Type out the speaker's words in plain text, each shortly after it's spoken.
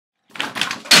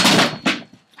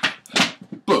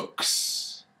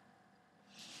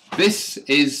This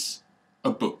is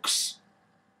a books.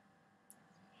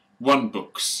 One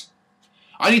books.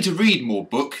 I need to read more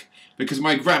book because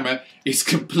my grammar is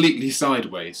completely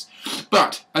sideways.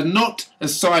 But not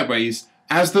as sideways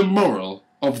as the moral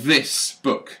of this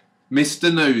book.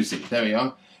 Mr. Nosey. There we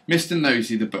are. Mr.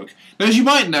 Nosey, the book. Now, as you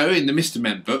might know, in the Mr.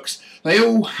 Ment books, they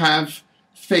all have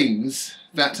things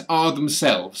that are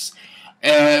themselves.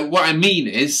 What I mean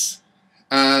is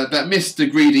that Mr.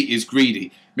 Greedy is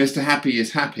greedy. Mr. Happy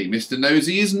is happy. Mr.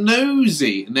 Nosey is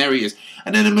nosy. And there he is.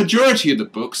 And in a majority of the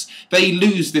books, they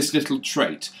lose this little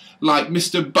trait. Like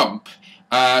Mr. Bump,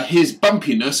 his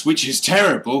bumpiness, which is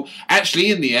terrible, actually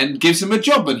in the end gives him a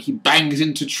job, and he bangs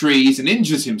into trees and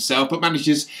injures himself but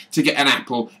manages to get an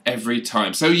apple every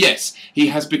time. So yes, he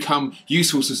has become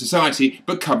useful to society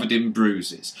but covered in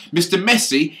bruises. Mr.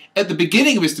 Messy, at the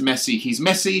beginning of Mr. Messy, he's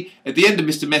messy. At the end of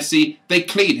Mr. Messy, they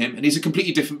clean him and he's a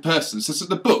completely different person. So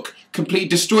the book completely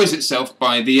destroys itself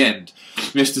by the end.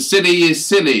 Mr. Silly is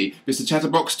silly. Mr.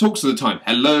 Chatterbox talks all the time.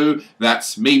 Hello,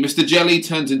 that's me. Mr. Jelly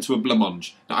turns into a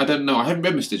blancmange. Now, I don't know. I haven't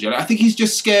read Mr. Jelly. I think he's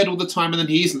just scared all the time, and then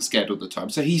he isn't scared all the time.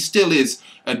 So he still is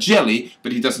a jelly,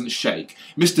 but he doesn't shake.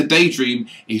 Mr. Daydream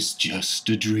is just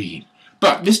a dream.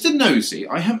 But Mr. Nosey,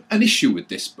 I have an issue with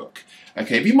this book.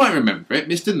 Okay, if you might remember it,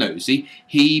 Mr. Nosey,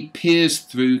 he peers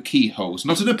through keyholes,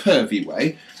 not in a pervy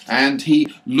way, and he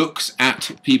looks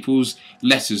at people's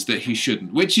letters that he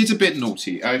shouldn't, which is a bit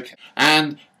naughty, okay.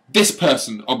 And this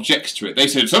person objects to it. They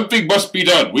said, something must be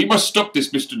done. We must stop this,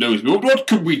 Mr. Nosey. What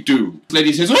can we do? The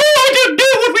lady says, oh, I don't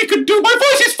know what we can do. My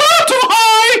voice is far too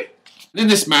high. Then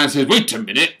this man says, wait a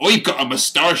minute. I've got a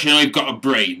moustache and I've got a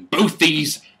brain. Both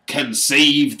these can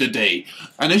save the day.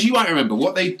 And as you might remember,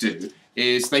 what they do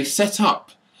is they set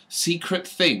up secret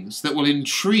things that will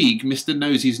intrigue Mr.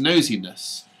 Nosey's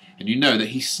nosiness. And you know that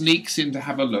he sneaks in to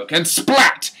have a look, and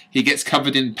splat! He gets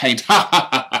covered in paint. Ha ha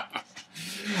ha ha!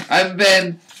 And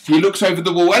then he looks over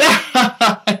the wall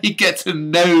and he gets a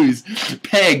nose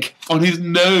peg on his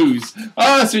nose.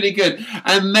 Oh, that's really good.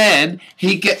 And then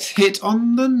he gets hit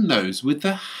on the nose with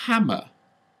a hammer.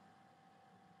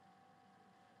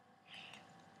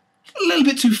 A little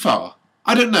bit too far.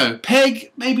 I don't know.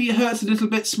 Peg, maybe it hurts a little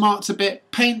bit, smarts a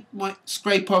bit. Paint might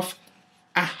scrape off.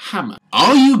 A hammer.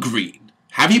 Are you green?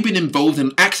 Have you been involved in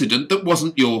an accident that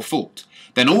wasn't your fault?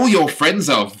 Then all your friends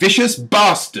are vicious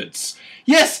bastards.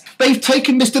 Yes, they've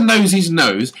taken Mr. Nosey's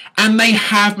nose and they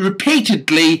have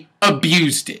repeatedly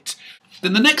abused it.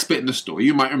 Then the next bit in the story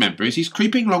you might remember is he's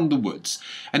creeping along the woods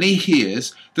and he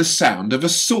hears the sound of a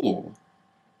saw.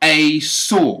 A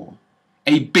saw.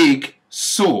 A big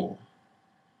saw.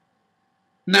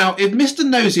 Now, if Mr.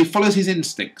 Nosey follows his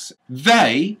instincts,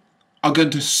 they are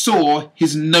going to saw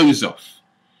his nose off.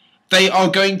 They are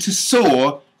going to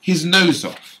saw his nose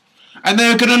off. And they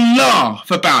are going to laugh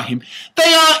about him.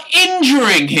 They are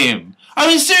injuring him. I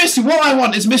mean, seriously, what I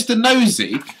want is Mr.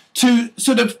 Nosey to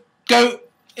sort of go,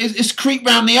 is creep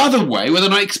round the other way where they're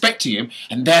not expecting him.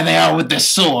 And there they are with their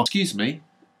saw. Excuse me.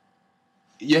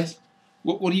 Yes?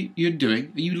 What are you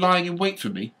doing? Are you lying in wait for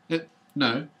me?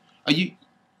 No.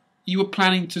 You were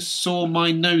planning to saw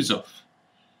my nose off?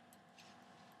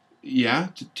 Yeah,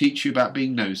 to teach you about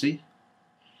being nosy.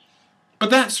 But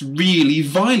that's really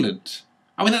violent.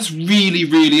 I mean, that's really,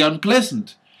 really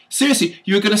unpleasant. Seriously,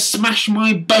 you were going to smash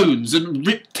my bones and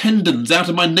rip tendons out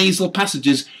of my nasal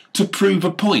passages to prove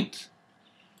a point.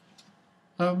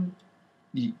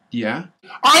 Yeah?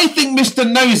 I think Mr.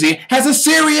 Nosey has a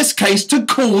serious case to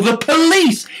call the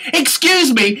police.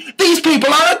 Excuse me, these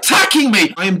people are attacking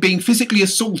me. I am being physically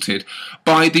assaulted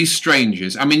by these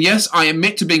strangers. I mean, yes, I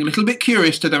admit to being a little bit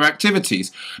curious to their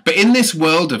activities, but in this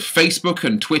world of Facebook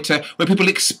and Twitter, where people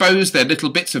expose their little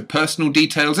bits of personal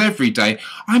details every day,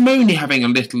 I'm only having a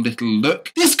little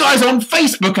look. This guy's on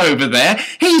Facebook over there.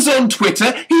 He's on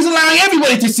Twitter. He's allowing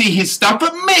everybody to see his stuff,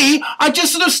 but me, I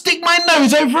just sort of stick my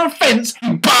nose over a fence.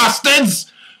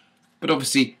 Bastards! But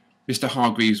obviously, Mr.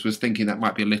 Hargreaves was thinking that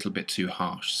might be a little bit too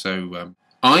harsh, so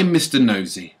I'm Mr.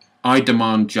 Nosey. I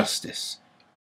demand justice.